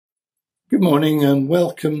Good morning and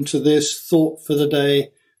welcome to this Thought for the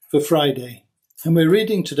Day for Friday. And we're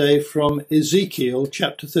reading today from Ezekiel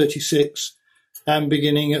chapter 36 and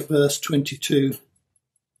beginning at verse 22.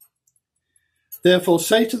 Therefore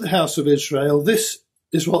say to the house of Israel, this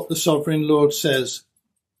is what the sovereign Lord says.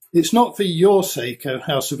 It's not for your sake, O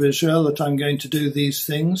house of Israel, that I'm going to do these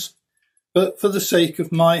things, but for the sake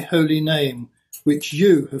of my holy name, which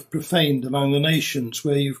you have profaned among the nations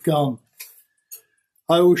where you've gone.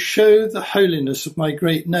 I will show the holiness of my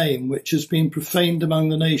great name, which has been profaned among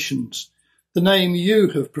the nations, the name you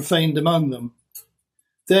have profaned among them.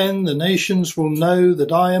 Then the nations will know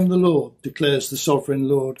that I am the Lord, declares the sovereign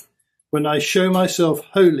Lord, when I show myself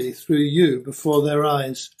holy through you before their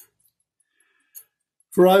eyes.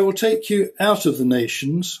 For I will take you out of the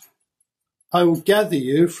nations, I will gather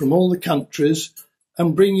you from all the countries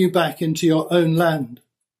and bring you back into your own land.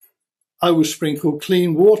 I will sprinkle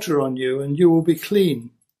clean water on you, and you will be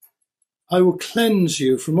clean. I will cleanse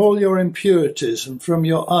you from all your impurities and from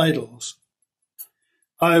your idols.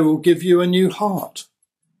 I will give you a new heart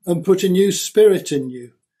and put a new spirit in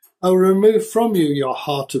you. I will remove from you your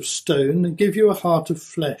heart of stone and give you a heart of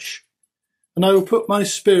flesh. And I will put my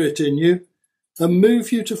spirit in you and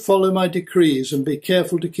move you to follow my decrees and be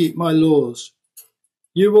careful to keep my laws.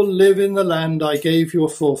 You will live in the land I gave your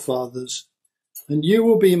forefathers, and you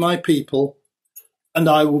will be my people, and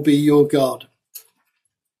I will be your God.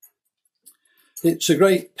 It's a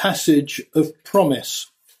great passage of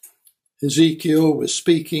promise. Ezekiel was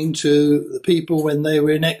speaking to the people when they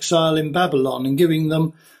were in exile in Babylon and giving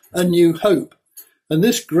them a new hope. And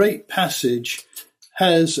this great passage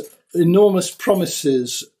has enormous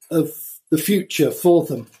promises of the future for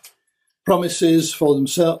them, promises for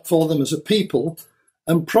them as a people,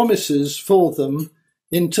 and promises for them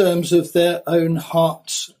in terms of their own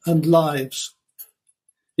hearts and lives.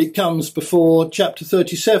 It comes before chapter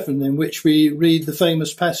 37, in which we read the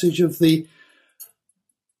famous passage of the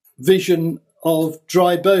vision of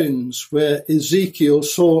dry bones, where Ezekiel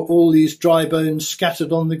saw all these dry bones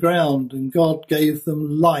scattered on the ground, and God gave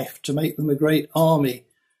them life to make them a great army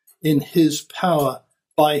in his power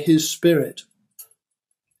by his Spirit.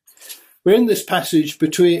 We're in this passage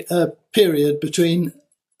period between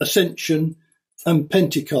Ascension and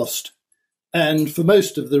Pentecost. And for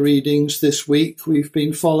most of the readings this week, we've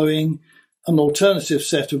been following an alternative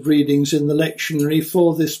set of readings in the lectionary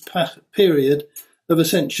for this period of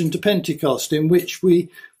Ascension to Pentecost, in which we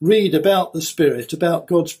read about the Spirit, about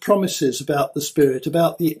God's promises about the Spirit,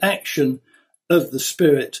 about the action of the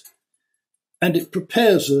Spirit. And it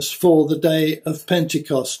prepares us for the day of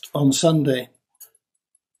Pentecost on Sunday.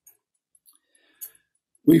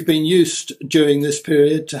 We've been used during this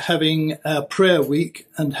period to having our prayer week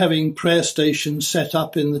and having prayer stations set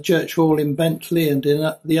up in the church hall in Bentley and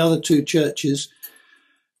in the other two churches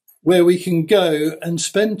where we can go and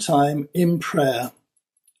spend time in prayer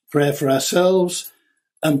for ourselves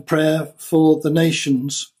and prayer for the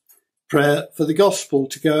nations, prayer for the gospel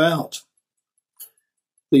to go out.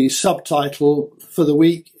 The subtitle for the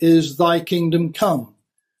week is Thy Kingdom Come,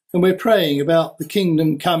 and we're praying about the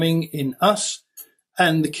kingdom coming in us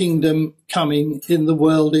and the kingdom coming in the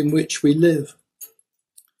world in which we live.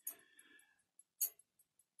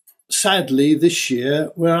 Sadly, this year,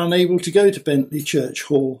 we're unable to go to Bentley Church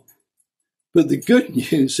Hall. But the good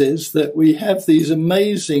news is that we have these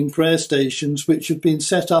amazing prayer stations which have been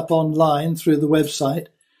set up online through the website,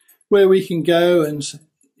 where we can go and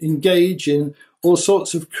engage in all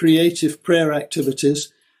sorts of creative prayer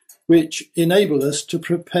activities which enable us to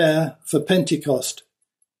prepare for Pentecost.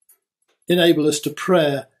 Enable us to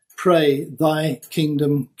pray, thy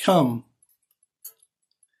kingdom come.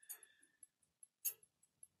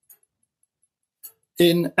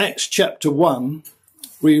 In Acts chapter 1,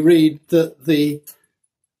 we read that the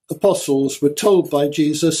apostles were told by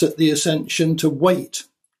Jesus at the ascension to wait,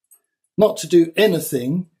 not to do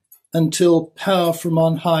anything until power from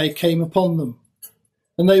on high came upon them.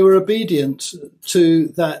 And they were obedient to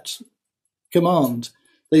that command.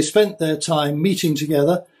 They spent their time meeting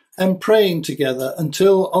together and praying together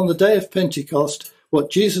until on the day of Pentecost,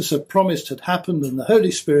 what Jesus had promised had happened, and the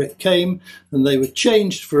Holy Spirit came, and they were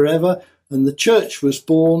changed forever, and the church was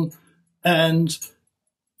born. And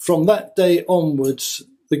from that day onwards,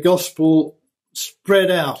 the gospel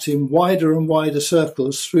spread out in wider and wider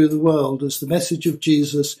circles through the world as the message of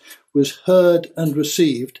Jesus was heard and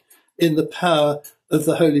received in the power of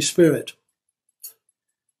the Holy Spirit.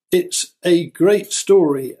 It's a great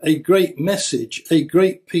story, a great message, a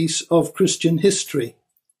great piece of Christian history.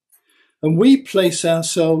 And we place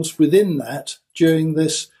ourselves within that during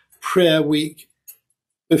this prayer week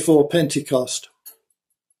before Pentecost.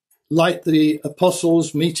 like the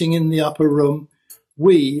apostles meeting in the upper room,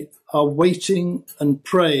 we are waiting and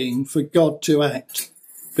praying for God to act,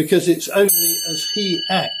 because it's only as he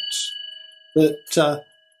acts that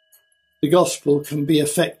the gospel can be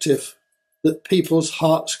effective, that people's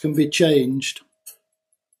hearts can be changed.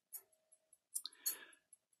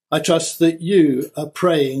 I trust that you are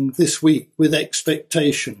praying this week with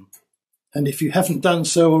expectation. And if you haven't done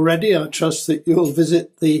so already, I trust that you'll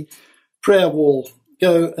visit the prayer wall,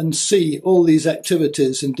 go and see all these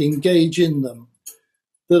activities and engage in them,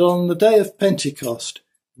 that on the day of Pentecost,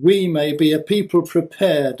 we may be a people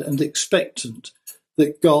prepared and expectant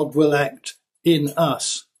that God will act in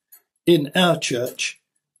us, in our church,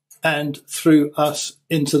 and through us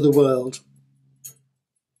into the world.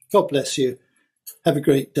 God bless you. Have a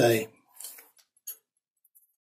great day.